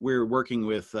 we're working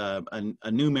with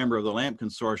a new member of the LAMP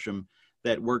Consortium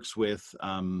that works with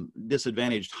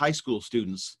disadvantaged high school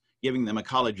students, giving them a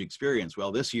college experience.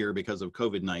 Well, this year, because of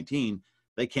COVID-19,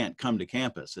 they can't come to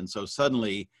campus. And so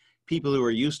suddenly people who are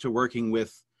used to working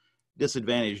with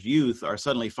disadvantaged youth are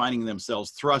suddenly finding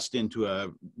themselves thrust into a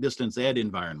distance ed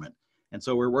environment. And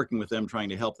so we're working with them, trying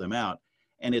to help them out.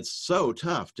 And it's so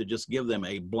tough to just give them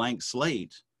a blank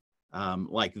slate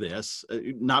like this,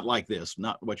 not like this,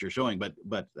 not what you're showing,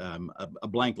 but a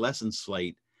blank lesson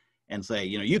slate, and say,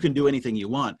 you know, you can do anything you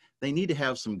want. They need to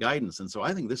have some guidance. And so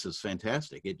I think this is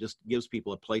fantastic. It just gives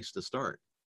people a place to start.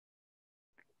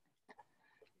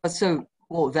 So,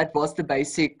 well, that was the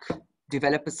basic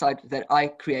developer site that I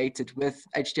created with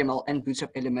HTML and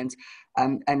Bootstrap elements.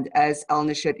 And as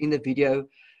Elne shared in the video,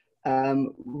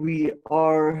 we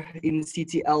are in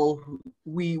CTL,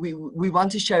 we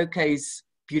want to showcase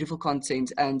beautiful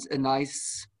content and a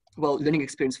nice, well, learning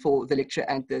experience for the lecturer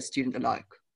and the student alike.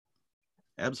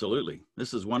 Absolutely.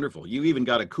 This is wonderful. You even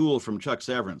got a cool from Chuck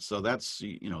Severance. So that's,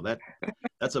 you know,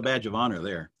 that's a badge of honor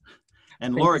there.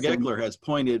 And Laura Geckler has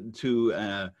pointed to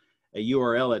a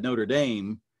URL at Notre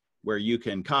Dame where you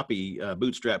can copy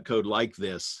Bootstrap code like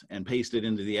this and paste it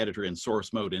into the editor in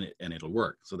source mode and it'll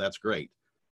work. So that's great.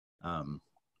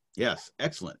 Yes,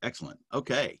 excellent, excellent.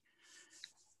 Okay.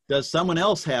 Does someone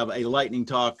else have a lightning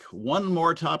talk? One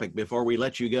more topic before we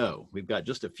let you go. We've got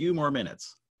just a few more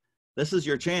minutes. This is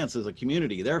your chance as a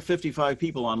community. There are 55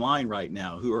 people online right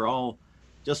now who are all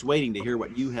just waiting to hear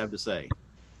what you have to say.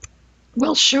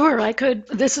 Well, sure, I could.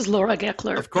 This is Laura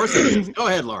Geckler. Of course it is. Go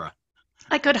ahead, Laura.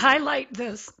 I could highlight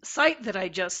this site that I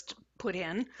just put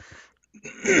in.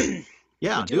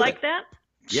 Yeah, Would you like that?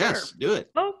 Yes, sure. Do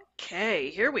it. Okay,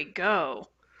 here we go.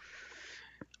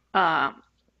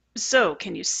 So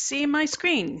can you see my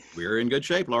screen? We're in good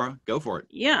shape, Laura. Go for it.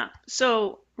 Yeah,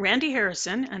 so Randy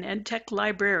Harrison, an EdTech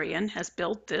librarian, has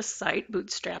built this site,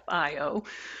 Bootstrap.io,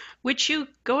 which you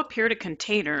go up here to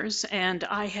containers, and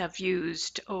I have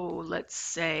used, let's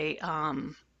say,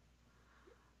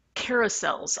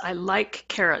 carousels. I like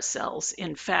carousels.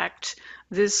 In fact,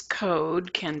 this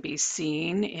code can be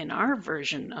seen in our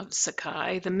version of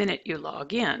Sakai the minute you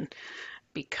log in,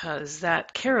 because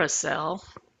that carousel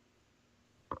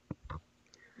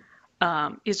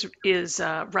is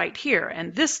right here.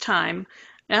 And this time,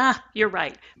 you're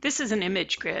right. This is an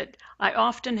image grid. I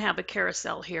often have a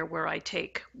carousel here where I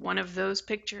take one of those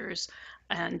pictures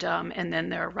and then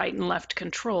there are right and left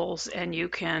controls, and you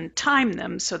can time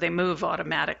them so they move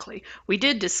automatically. We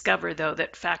did discover, though,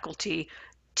 that faculty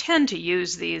tend to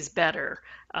use these better.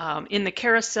 In the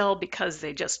carousel, because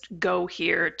they just go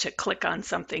here to click on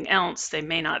something else, they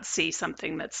may not see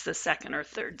something that's the second or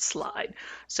third slide.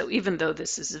 So even though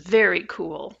this is very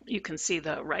cool, you can see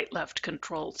the right-left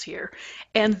controls here.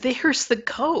 And there's the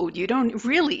code. You don't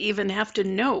really even have to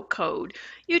know code.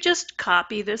 You just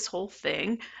copy this whole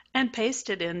thing and paste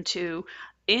it into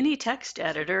any text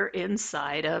editor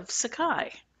inside of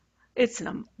Sakai. It's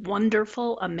a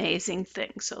wonderful, amazing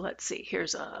thing. So let's see,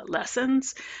 here's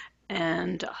lessons,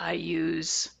 and I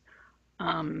use,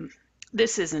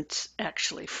 this isn't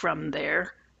actually from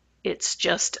there. It's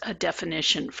just a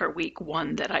definition for week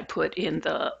 1 that I put in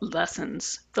the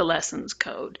lessons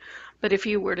code. But if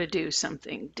you were to do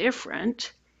something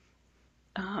different,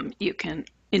 you can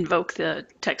invoke the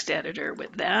text editor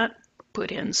with that,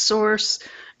 put in source,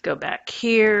 go back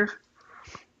here,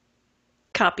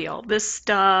 copy all this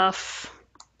stuff,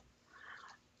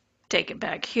 take it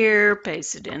back here,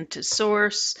 paste it into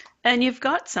source, and you've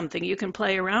got something you can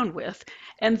play around with.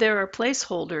 And there are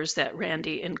placeholders that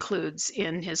Randy includes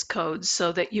in his codes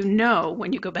so that you know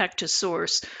when you go back to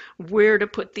source where to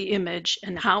put the image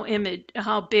and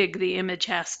how big the image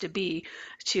has to be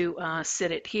to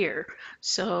sit it here.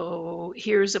 So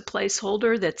here's a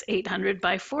placeholder that's 800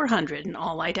 by 400, and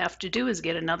all I'd have to do is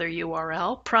get another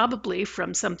URL, probably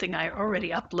from something I already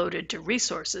uploaded to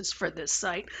resources for this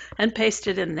site, and paste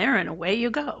it in there, and away you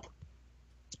go.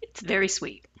 It's very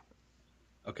sweet.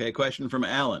 Okay, question from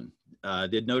Alan.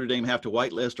 Did Notre Dame have to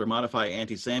whitelist or modify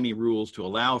anti-SAMI rules to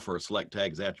allow for select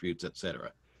tags, attributes,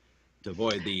 etc., to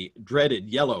avoid the dreaded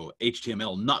yellow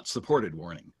HTML not supported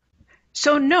warning?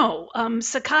 So no,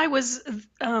 Sakai was,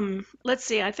 let's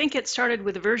see, I think it started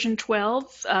with version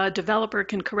 12. Developer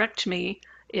can correct me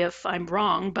if I'm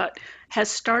wrong, but has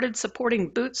started supporting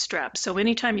Bootstrap. So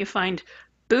anytime you find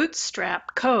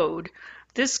Bootstrap code,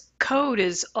 this code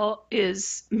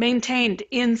is maintained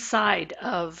inside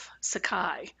of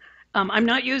Sakai. I'm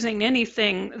not using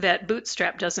anything that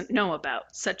Bootstrap doesn't know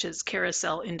about, such as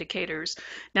carousel indicators.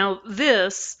 Now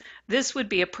this would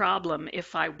be a problem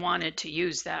if I wanted to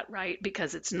use that, right?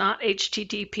 Because it's not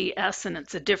HTTPS and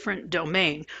it's a different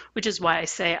domain, which is why I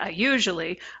say I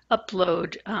usually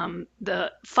upload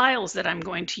the files that I'm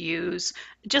going to use,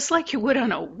 just like you would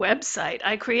on a website.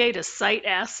 I create a site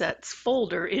assets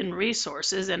folder in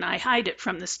resources and I hide it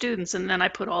from the students, and then I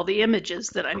put all the images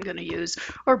that I'm going to use,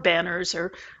 or banners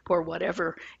or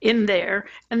whatever, in there,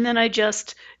 and then I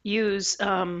just use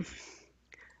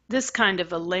this kind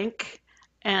of a link,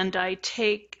 and I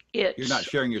take it. You're not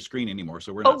sharing your screen anymore,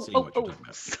 so we're not seeing what you're talking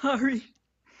about. Sorry.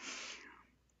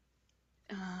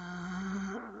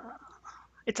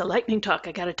 It's a lightning talk.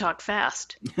 I got to talk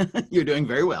fast. You're doing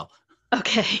very well.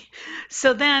 Okay.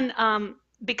 So then,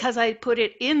 because I put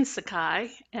it in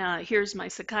Sakai, here's my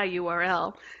Sakai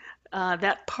URL.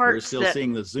 That part. We're still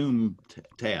seeing the Zoom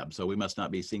tab, so we must not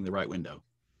be seeing the right window.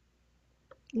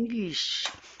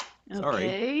 Yeesh. Okay.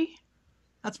 Sorry.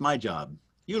 That's my job.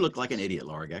 You look like an idiot,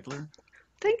 Laura Geckler.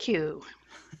 Thank you.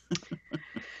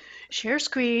 Share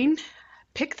screen,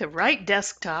 pick the right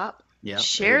desktop, yeah,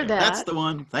 share that. That's the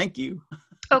one. Thank you.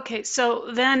 Okay,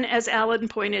 so then as Alan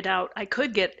pointed out, I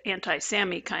could get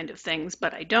anti-SAMI kind of things,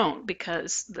 but I don't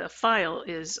because the file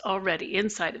is already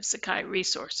inside of Sakai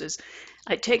resources.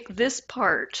 I take this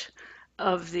part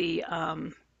of the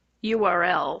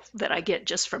URL that I get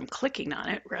just from clicking on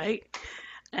it, right?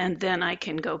 And then I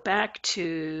can go back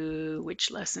to,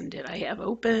 which lesson did I have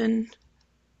open?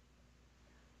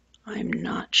 I'm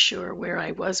not sure where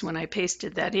I was when I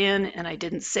pasted that in, and I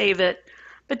didn't save it,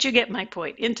 but you get my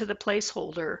point. Into the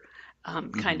placeholder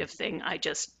kind of thing, I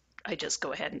just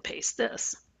go ahead and paste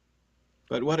this.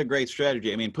 But what a great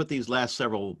strategy. I mean, put these last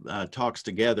several talks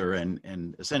together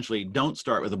and essentially don't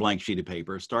start with a blank sheet of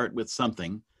paper. Start with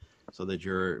something so that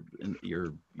your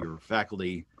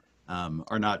faculty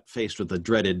are not faced with the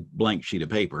dreaded blank sheet of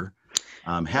paper.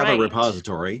 Have a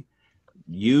repository.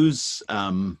 Use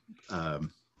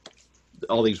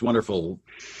all these wonderful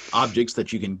objects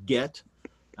that you can get.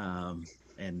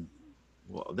 And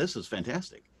well, this is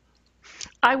fantastic.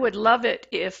 I would love it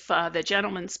if the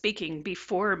gentleman speaking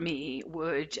before me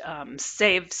would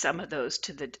save some of those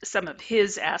to some of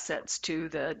his assets to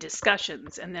the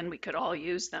discussions, and then we could all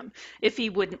use them if he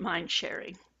wouldn't mind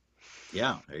sharing.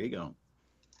 Yeah, there you go.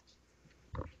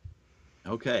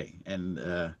 Okay,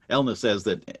 and Elne says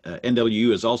that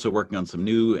NWU is also working on some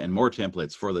new and more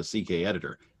templates for the CK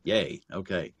editor. Yay,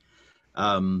 okay.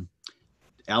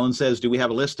 Alan says, do we have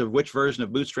a list of which version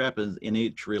of Bootstrap is in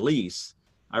each release?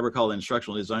 I recall the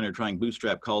instructional designer trying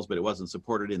Bootstrap calls, but it wasn't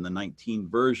supported in the 19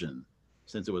 version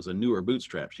since it was a newer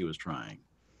Bootstrap she was trying.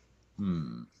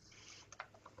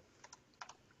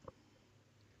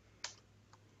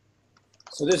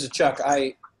 So this is Chuck.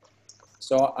 I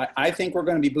think we're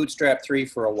going to be Bootstrap 3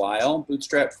 for a while.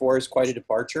 Bootstrap 4 is quite a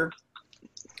departure.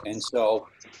 And so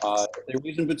they're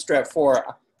using Bootstrap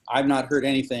 4. I've not heard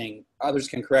anything. Others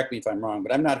can correct me if I'm wrong,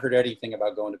 but I've not heard anything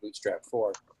about going to Bootstrap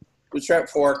 4. Bootstrap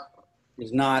 4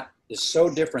 is so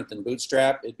different than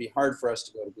Bootstrap. It'd be hard for us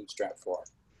to go to Bootstrap 4,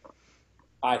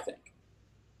 I think.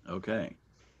 Okay.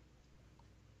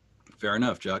 Fair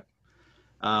enough, Chuck.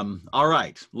 All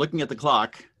right, looking at the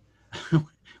clock,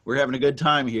 we're having a good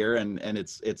time here, and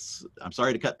it's I'm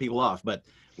sorry to cut people off, but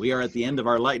we are at the end of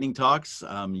our lightning talks.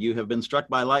 You have been struck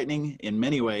by lightning in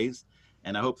many ways,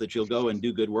 and I hope that you'll go and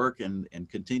do good work and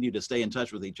continue to stay in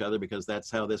touch with each other, because that's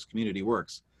how this community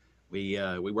works. We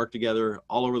work together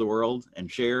all over the world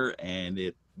and share,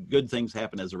 and good things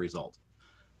happen as a result.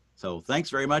 So thanks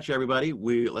very much, everybody.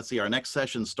 Let's see, our next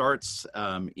session starts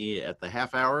at the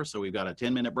half hour. So we've got a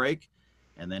 10-minute break,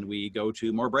 and then we go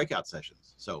to more breakout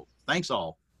sessions. So thanks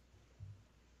all.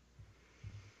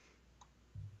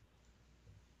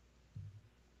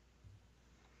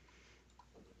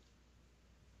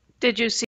 Did you see